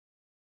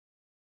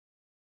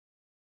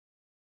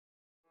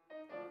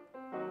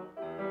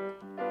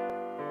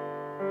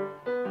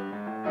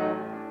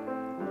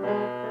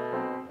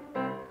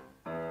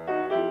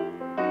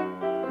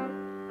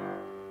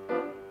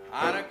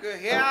Hanukkah,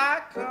 here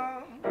I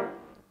come.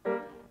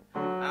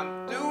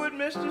 I'm through with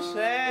Mr.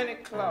 Santa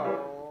Claus.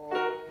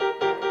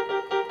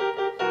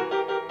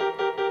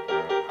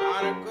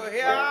 Hanukkah,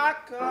 here I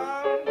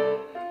come.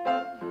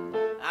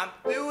 I'm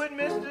through with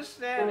Mr.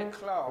 Santa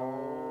Claus.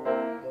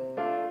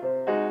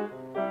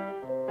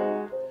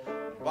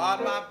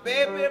 Bought my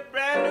baby a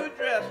brand new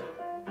dresser,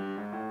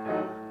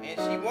 and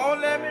she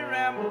won't let me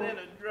ramble in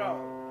a draw.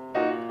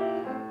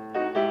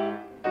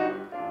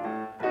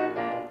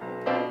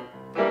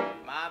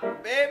 My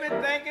baby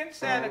thinking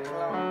Santa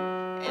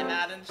Claus, and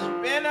I done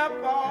spent up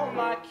all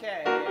my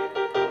cash.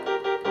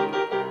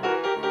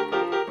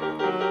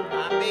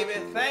 My baby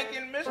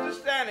thinking Mr.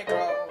 Santa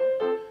Claus,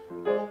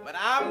 but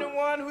I'm the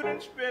one who done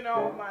spent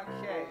all my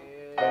cash.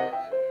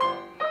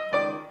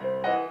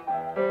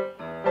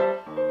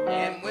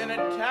 And when the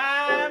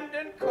time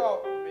done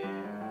caught me,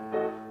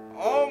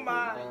 oh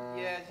my,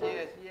 yes,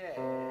 yes, yes.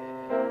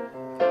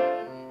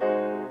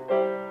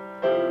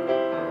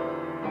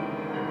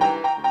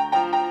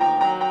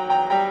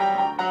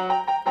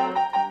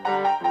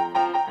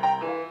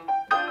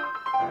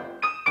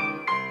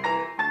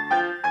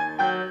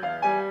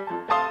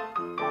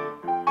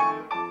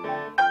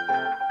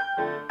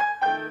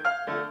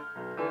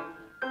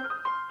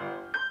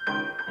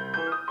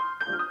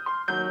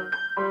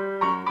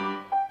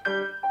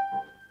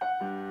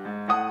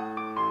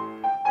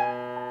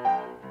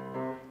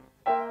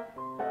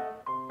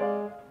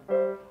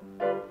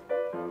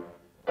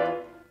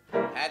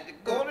 Had to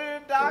go to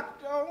the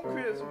doctor on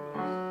Christmas,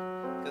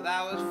 'cause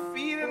I was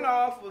feeling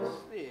awful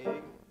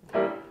sick.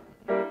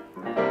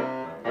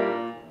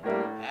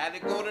 Had to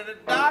go to the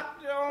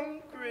doctor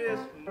on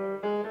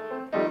Christmas,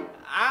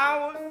 I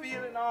was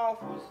feeling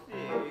awful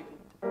sick.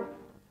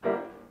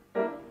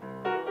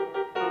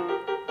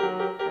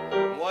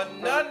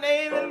 Wasn't nothing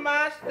ailing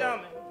my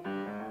stomach,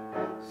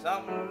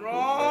 something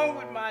wrong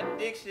with my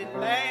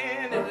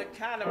Dixieland. Is the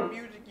kind of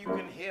music you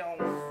can hear on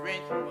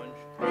Frenchman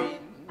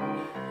Street.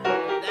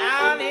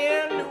 Down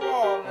here in New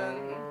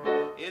Orleans,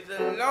 it's a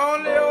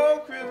lonely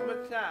old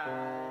Christmas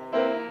time.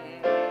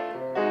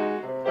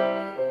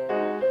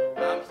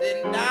 I'm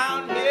sitting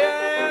down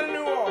here in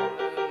New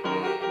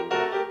Orleans,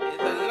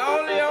 it's a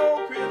lonely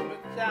old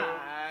Christmas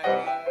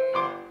time.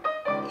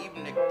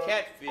 Even the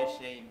catfish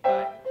ain't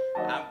biting.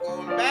 I'm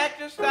going back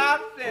to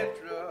South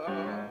Central.